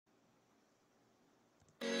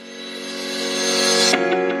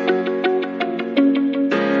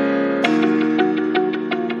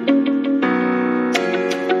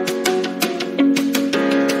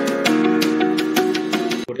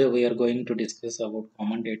is about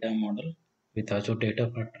common data model with Azure Data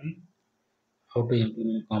Factory. How to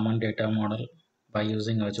implement common data model by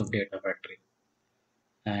using Azure Data Factory.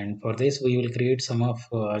 And for this, we will create some of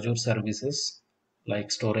Azure services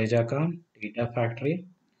like storage account, data factory,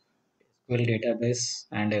 SQL database,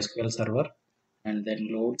 and SQL server, and then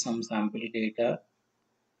load some sample data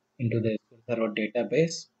into the SQL server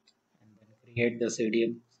database, and then create the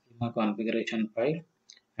CDM schema configuration file.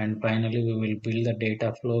 And finally, we will build the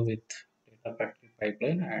data flow with data factory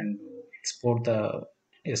pipeline and export the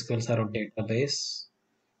SQL Server database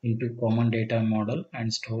into common data model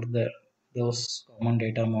and store those common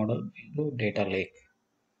data model into data lake.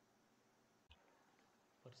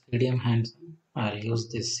 For CDM hands-on, I'll use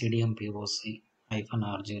this CDM POC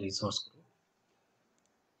 -RG resource group.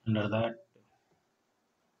 Under that,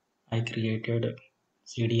 I created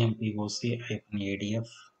CDM POC -ADF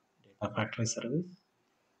data factory service,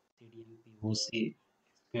 CDM POC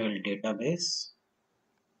SQL database,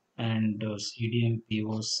 and CDM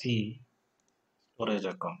POC storage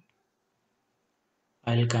account.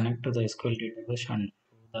 I'll connect to the SQL database and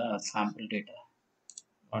show the sample data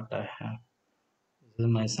what I have. This is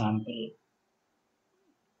my sample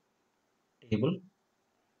table,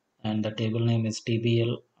 and the table name is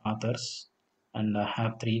TBL authors, and I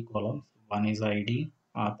have three columns. One is ID,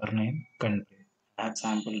 author name, country. I have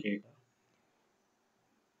sample data,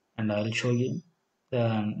 and I'll show you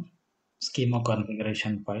the schema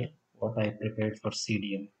configuration file what I prepared for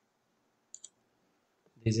CDM.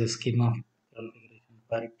 This is schema configuration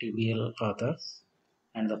file TBL authors,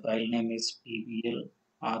 and the file name is tbl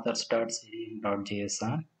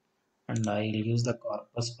authors.cdm.json, and I will use the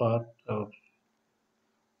corpus part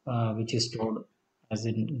which is stored as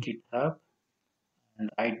in GitHub, and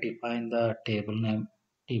I define the table name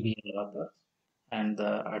tbl authors, and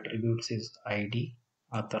the attributes is ID,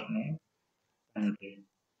 author name, country,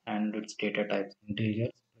 and its data types integer,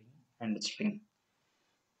 string, and string.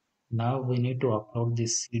 Now we need to upload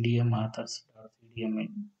this CDM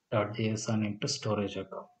authors.cdm.json into storage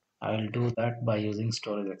account. I will do that by using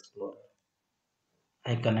Storage Explorer.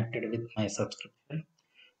 I connected with my subscription.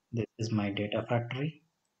 This is my data factory.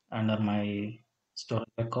 Under my storage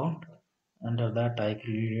account, under that I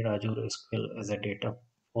created Azure SQL as a data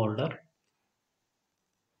folder.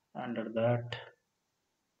 Under that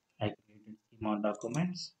I created schema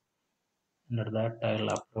documents. Under that I'll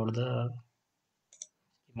upload the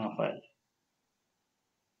schema file.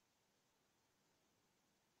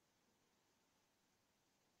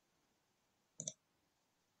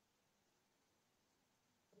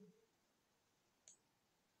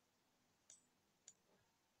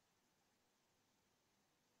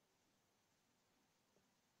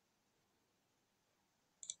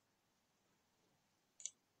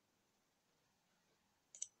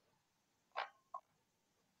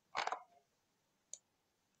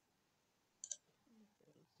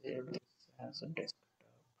 Save this as a desktop.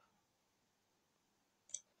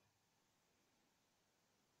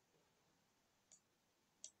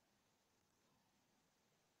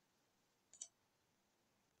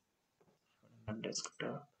 A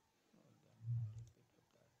desktop.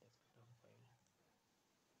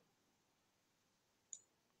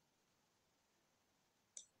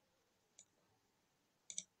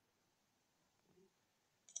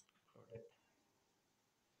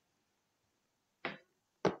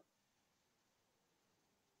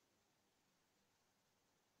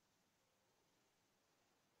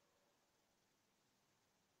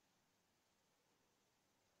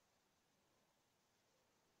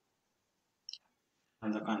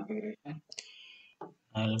 And the configuration,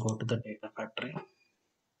 I'll go to the data factory,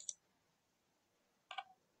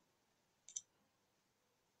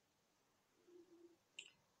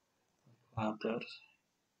 authors,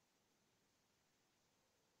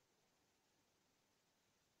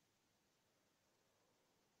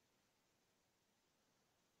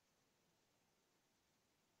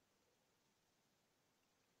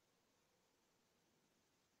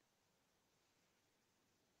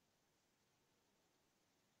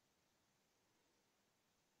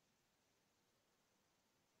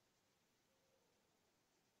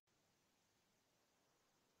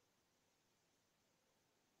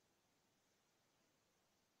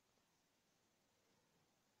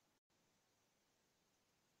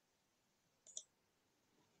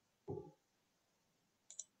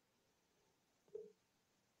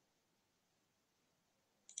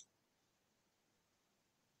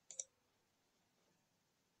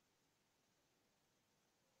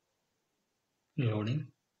 loading.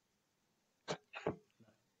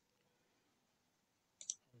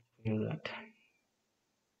 Do that.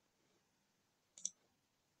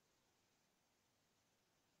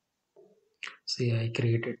 See, I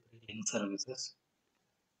created three link services.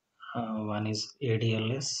 One is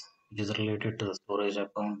ADLS, which is related to the storage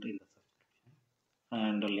account in the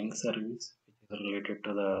and a link service, which is related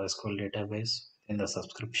to the SQL database in the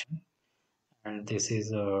subscription. And this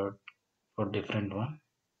is for different one.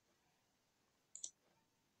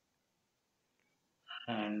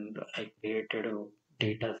 And I created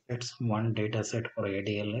data sets, one data set for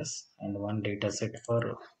ADLS and one data set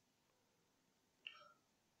for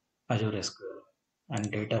Azure SQL and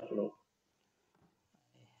data flow.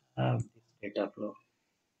 I have this data flow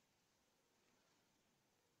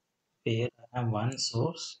where I have one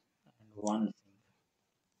source and one sink.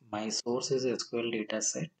 My source is SQL data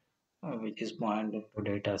set, which is pointed to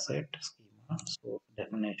data set schema. So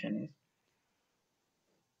definition is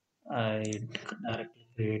I directly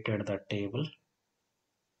created the table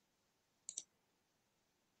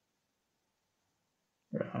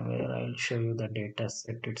where I'll show you the data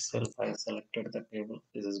set itself. I selected the table.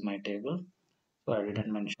 This is my table. So I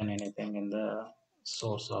didn't mention anything in the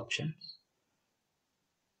source option.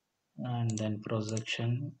 And then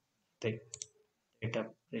projection, the data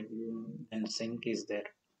preview, then sync is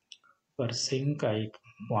there. For sync, I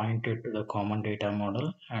pointed to the common data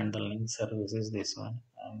model and the link service is this one.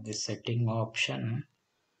 And the setting option,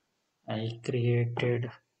 I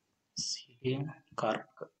created CDM corpus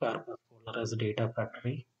folder as data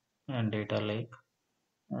factory and data lake,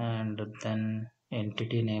 and then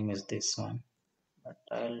entity name is this one. But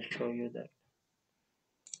I'll show you that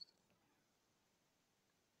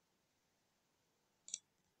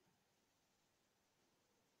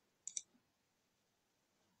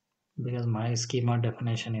because my schema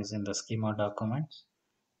definition is in the schema documents,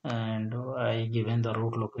 and I given the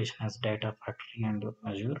root location as data factory and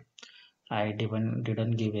Azure. I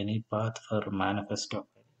didn't give any path for manifesto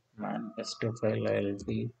file. Manifesto file I'll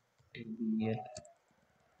be TBL,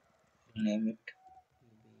 name it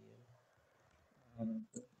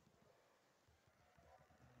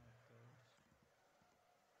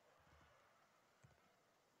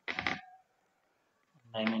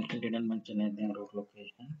TBL, and didn't mention anything root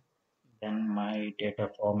location. Then my data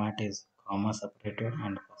format is comma separated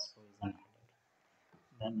and first row is an header.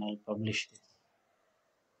 Then I'll publish this.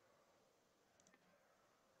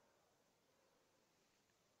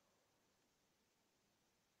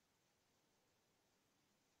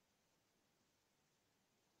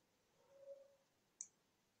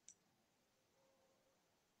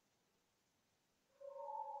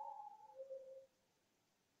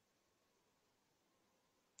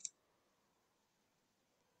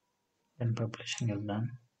 Then publishing is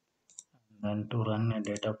done. Then to run a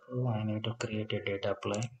data flow, I need to create a data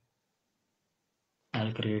pipeline.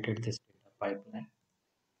 I'll created this data pipeline.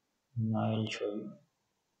 Now I'll show you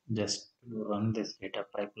just to run this data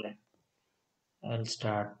pipeline. I'll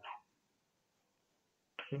start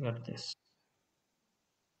trigger this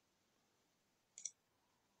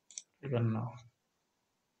trigger now.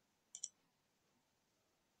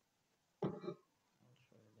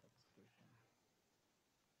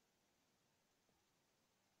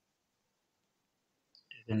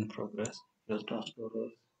 It is in progress. Just on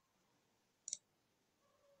storage.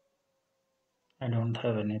 I don't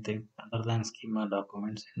have anything other than schema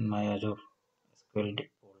documents in my Azure SQL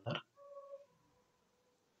folder.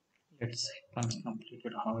 Let's see once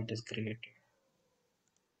completed how it is created.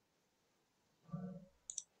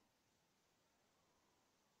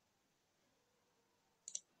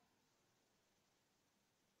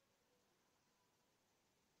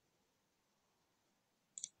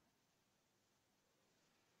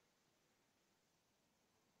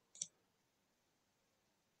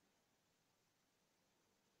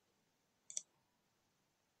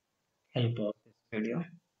 I'll pause this video.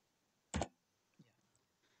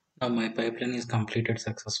 Now my pipeline is completed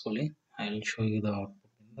successfully. I'll show you the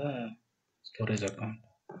output in the storage account.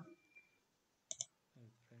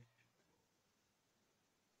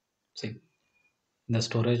 See, in the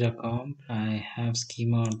storage account, I have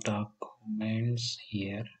schema documents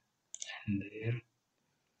here and there.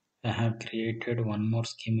 I have created one more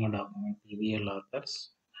schema document, TBL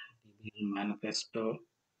authors, TBL manifesto,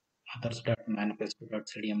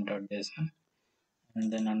 authors.manifesto.cdm.json,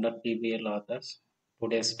 and then under TBL authors,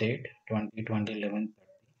 today's date 2020 11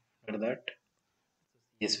 30. After that,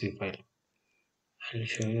 CSV file. I'll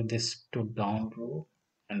show you this to download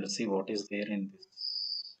and see what is there in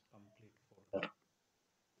this complete folder.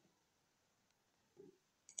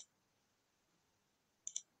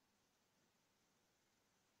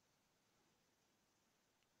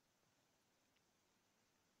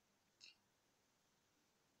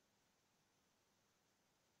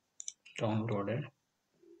 Downloaded.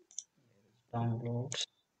 Downloads.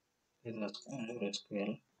 With Azure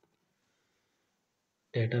SQL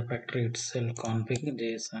data factory itself config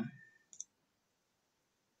JSON.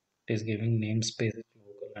 It is giving namespaces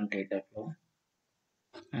local and data flow,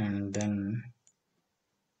 and then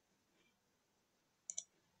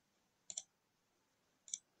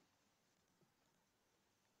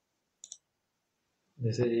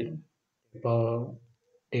this is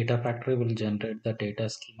data factory will generate the data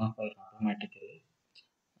schema file automatically,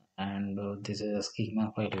 and this is a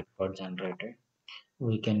schema file it got generated.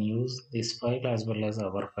 We can use this file as well as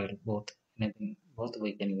our file, both anything both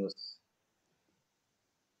we can use.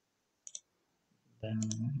 Then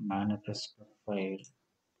manifesto file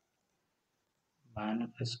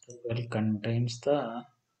contains the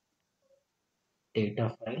data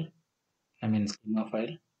file, I mean schema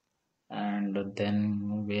file, and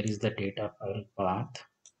then where is the data file path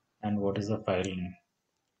and what is the file name.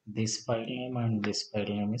 This file name and this file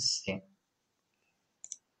name is same,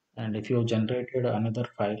 and if you generated another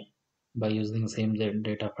file by using same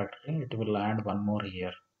data factory, it will add one more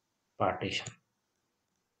here, partition.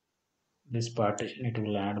 This partition it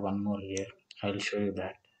will add one more here. I'll show you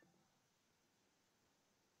that.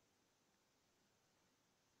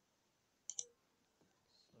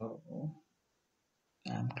 So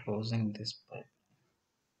I'm closing this pipe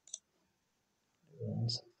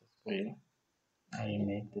successfully. I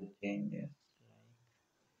make the changes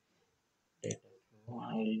like data flow.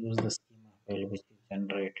 I'll use the schema file which is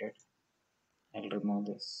generated. I'll remove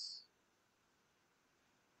this.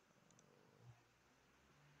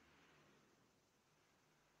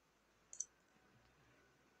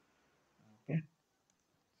 Okay,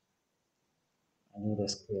 Azure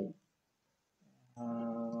SQL.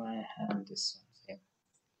 I have this one same.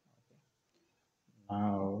 Okay.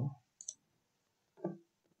 Now I'll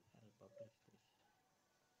publish this.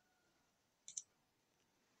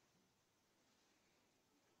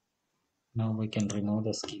 Now we can remove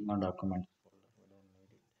the schema documents folder. We don't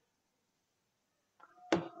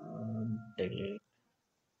need it. Delete.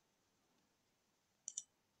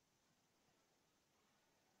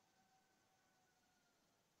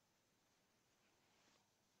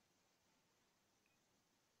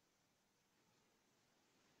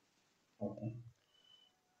 Okay.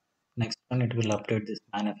 Next one, it will update this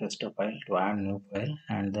manifesto file to add new file,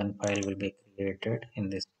 and then file will be created in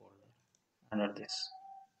this folder under this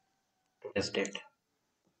today's date.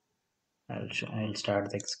 I'll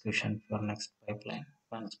start the execution for next pipeline.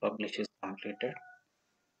 Once publish is completed,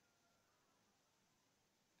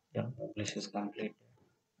 yeah, publish is completed.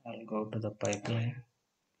 I'll go to the pipeline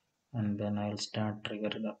and then I'll start trigger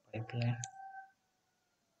the pipeline.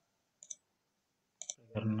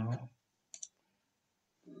 Trigger now.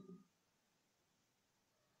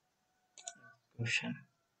 Execution.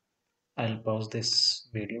 I'll pause this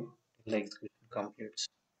video till the execution completes.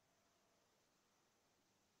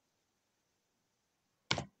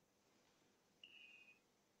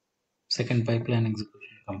 Second pipeline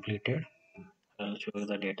execution completed. I'll show you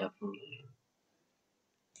the data flow.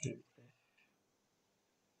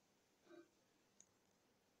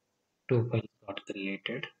 Two files got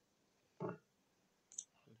created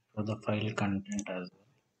for the file content as well.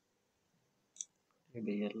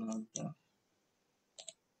 Maybe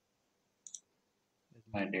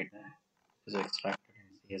my data is extracted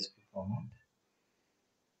in CSV format.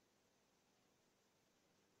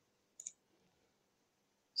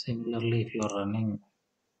 Similarly, if you are running,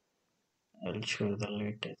 I'll show you the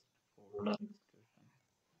latest folder execution.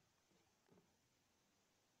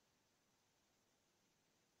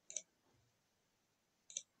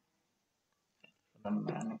 The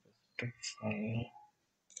manifesto file.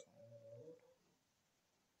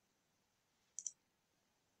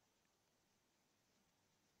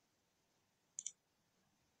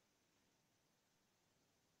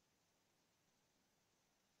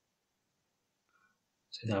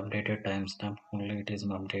 See the updated timestamp only, it is an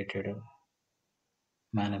updated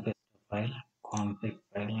manifesto file, config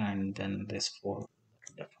file, and then this folder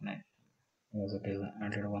definition. Because it is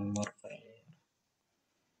added one more file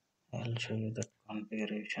here. I'll show you the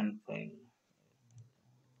configuration file.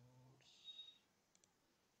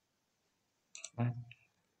 Right.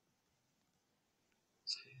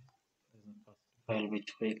 See, this is the first file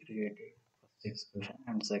which we created. First execution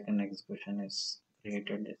and second execution is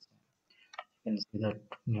created this one. You can see that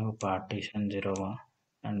new partition 01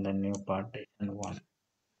 and the new partition 1.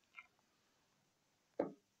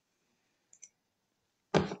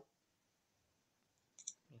 Like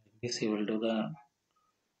this, you will do the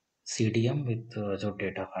CDM with Azure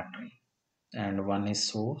Data Factory, and one is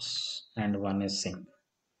source and one is sync.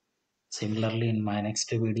 Similarly, in my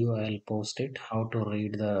next video, I'll post it how to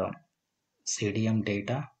read the CDM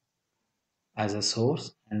data as a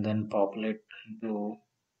source and then populate into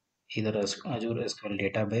either Azure SQL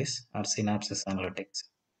database or Synapses Analytics.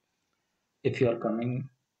 If you are coming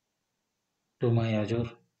to my Azure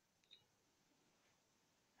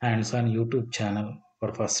hands-on YouTube channel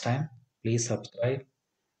for first time, please subscribe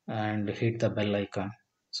and hit the bell icon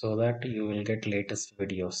so that you will get latest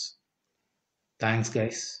videos. Thanks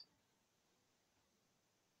guys.